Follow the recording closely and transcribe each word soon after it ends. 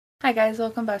Hi guys,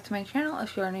 welcome back to my channel.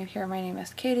 If you are new here, my name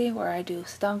is Katie, where I do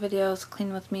sit-down videos,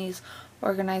 clean with me's,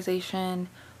 organization,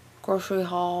 grocery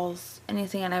hauls,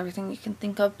 anything and everything you can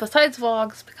think of besides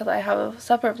vlogs, because I have a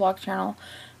separate vlog channel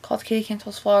called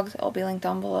KatieCantosVlog. It'll be linked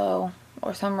down below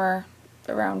or somewhere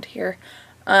around here.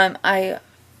 I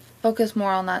focus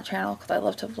more on that channel because I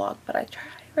love to vlog, but I try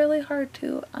really hard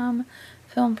to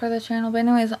film for the channel. But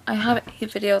anyways, I have a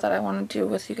video that I want to do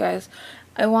with you guys.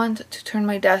 I want to turn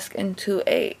my desk into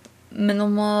a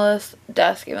minimalist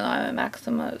desk, even though I'm a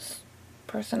maximalist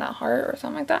person at heart or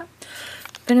something like that.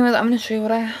 But anyways, I'm going to show you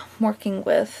what I'm working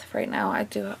with right now. I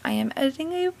am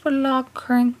editing a vlog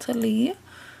currently.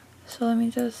 So let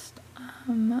me just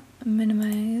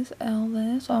minimize all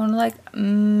this. So I want to like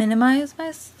minimize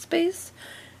my space,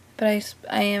 but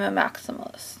I am a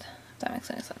maximalist, if that makes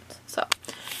any sense. So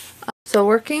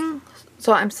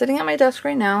I'm sitting at my desk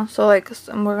right now. So like,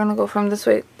 and we're gonna go from this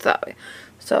way to that way.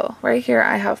 So right here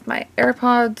I have my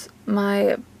AirPods,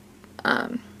 my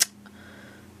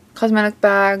cosmetic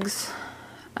bags,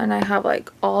 and I have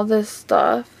like all this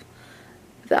stuff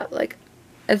that like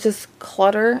it's just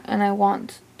clutter, and I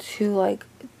want to like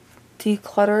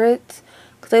declutter it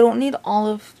because I don't need all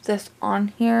of this on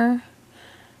here.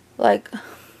 Like,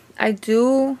 I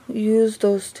do use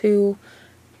those two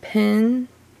pin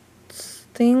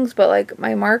things, but like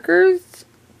my markers,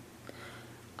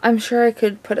 I'm sure I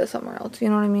could put it somewhere else, you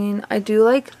know what I mean? I do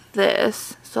like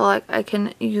this, so like I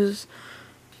can use,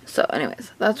 so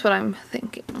anyways, that's what I'm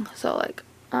thinking. So like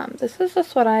this is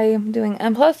just what I'm doing,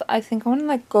 and plus I think I want to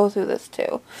like go through this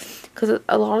too, because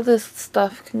a lot of this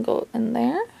stuff can go in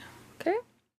there. Okay.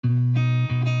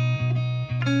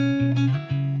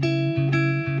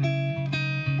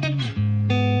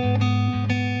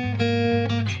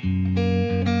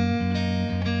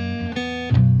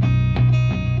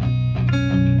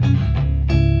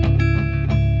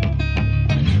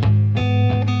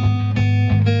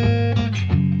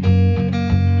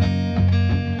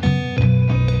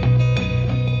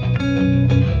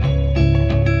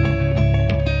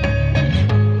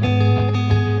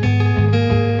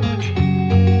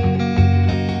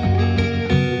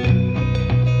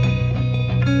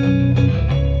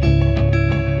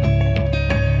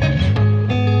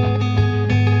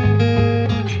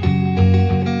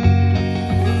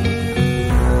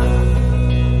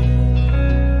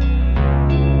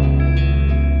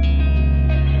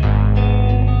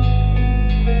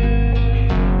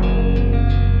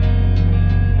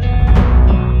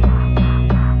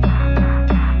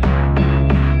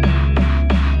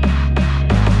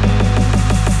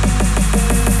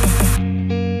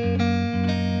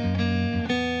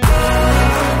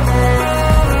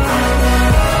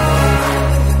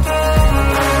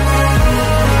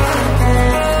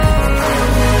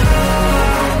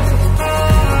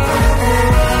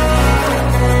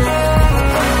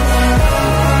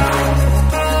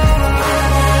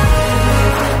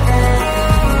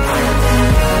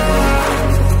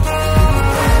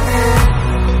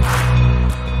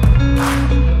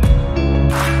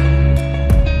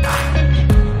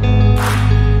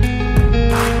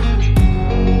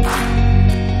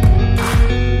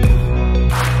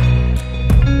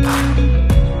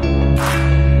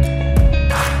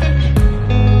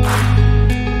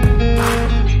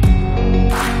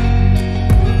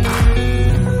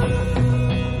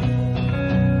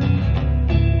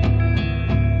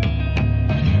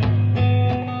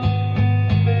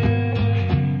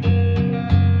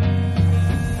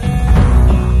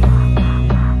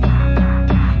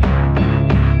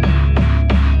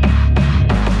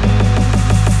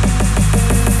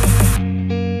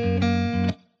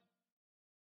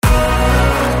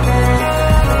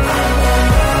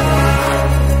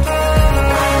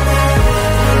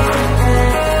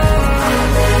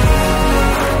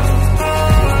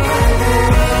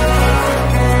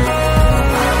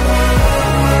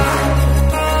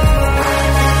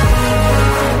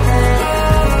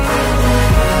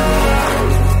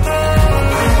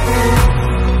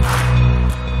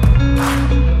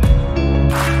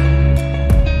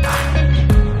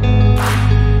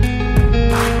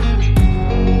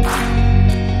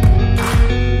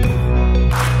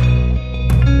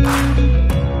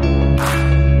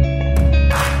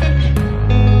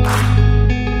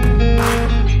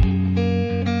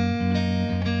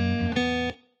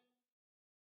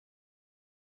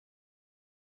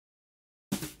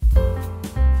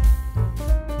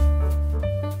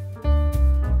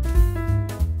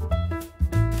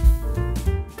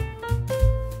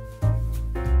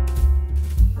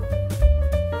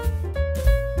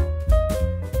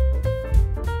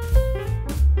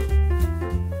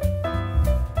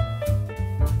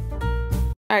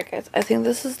 think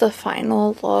this is the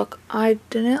final look. I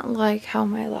didn't like how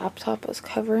my laptop was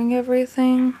covering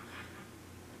everything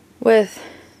with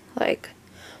like,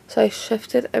 so I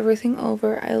shifted everything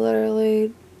over. I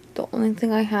literally, the only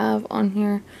thing I have on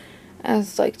here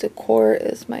as like decor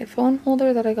is my phone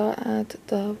holder that I got at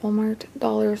the Walmart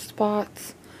dollar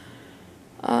spots.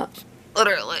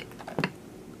 Literally,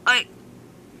 I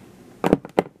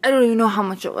don't even know how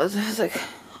much it was. It was like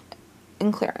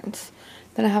in clearance.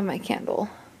 Then I have my candle.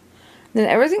 Then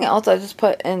everything else I just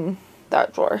put in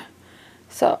that drawer.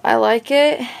 So I like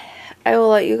it. I will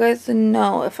let you guys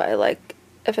know if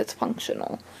it's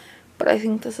functional. But I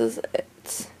think this is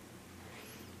it.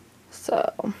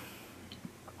 So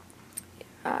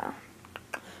yeah.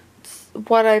 It's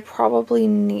what I probably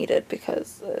needed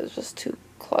because it was just too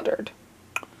cluttered.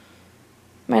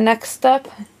 My next step,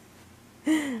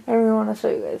 I don't even want to show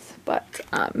you guys, but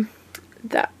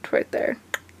that right there,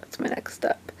 that's my next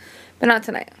step. But not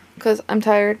tonight, because I'm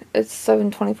tired. It's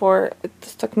 7:24. It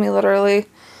just took me literally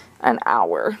an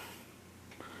hour.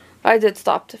 I did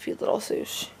stop to feed little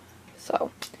Sush.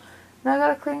 So, now I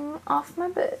gotta clean off my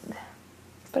bed.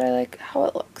 But I like how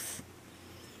it looks.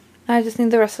 I just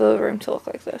need the rest of the room to look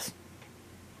like this.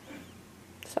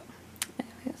 So,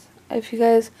 anyways, if you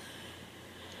guys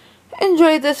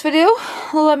enjoyed this video,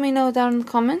 let me know down in the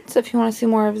comments if you want to see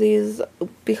more of these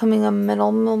becoming a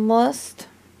minimalist,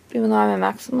 even though I'm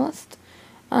a maximalist.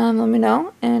 Let me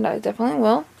know, and I definitely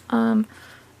will.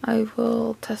 I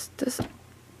will test this.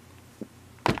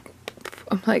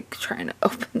 I'm like trying to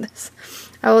open this.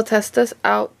 I will test this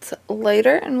out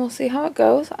later and we'll see how it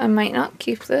goes. I might not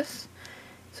keep this,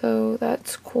 so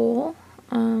that's cool.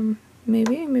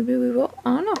 Maybe we will.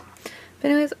 I don't know.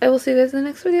 But anyways, I will see you guys in the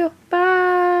next video.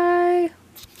 Bye.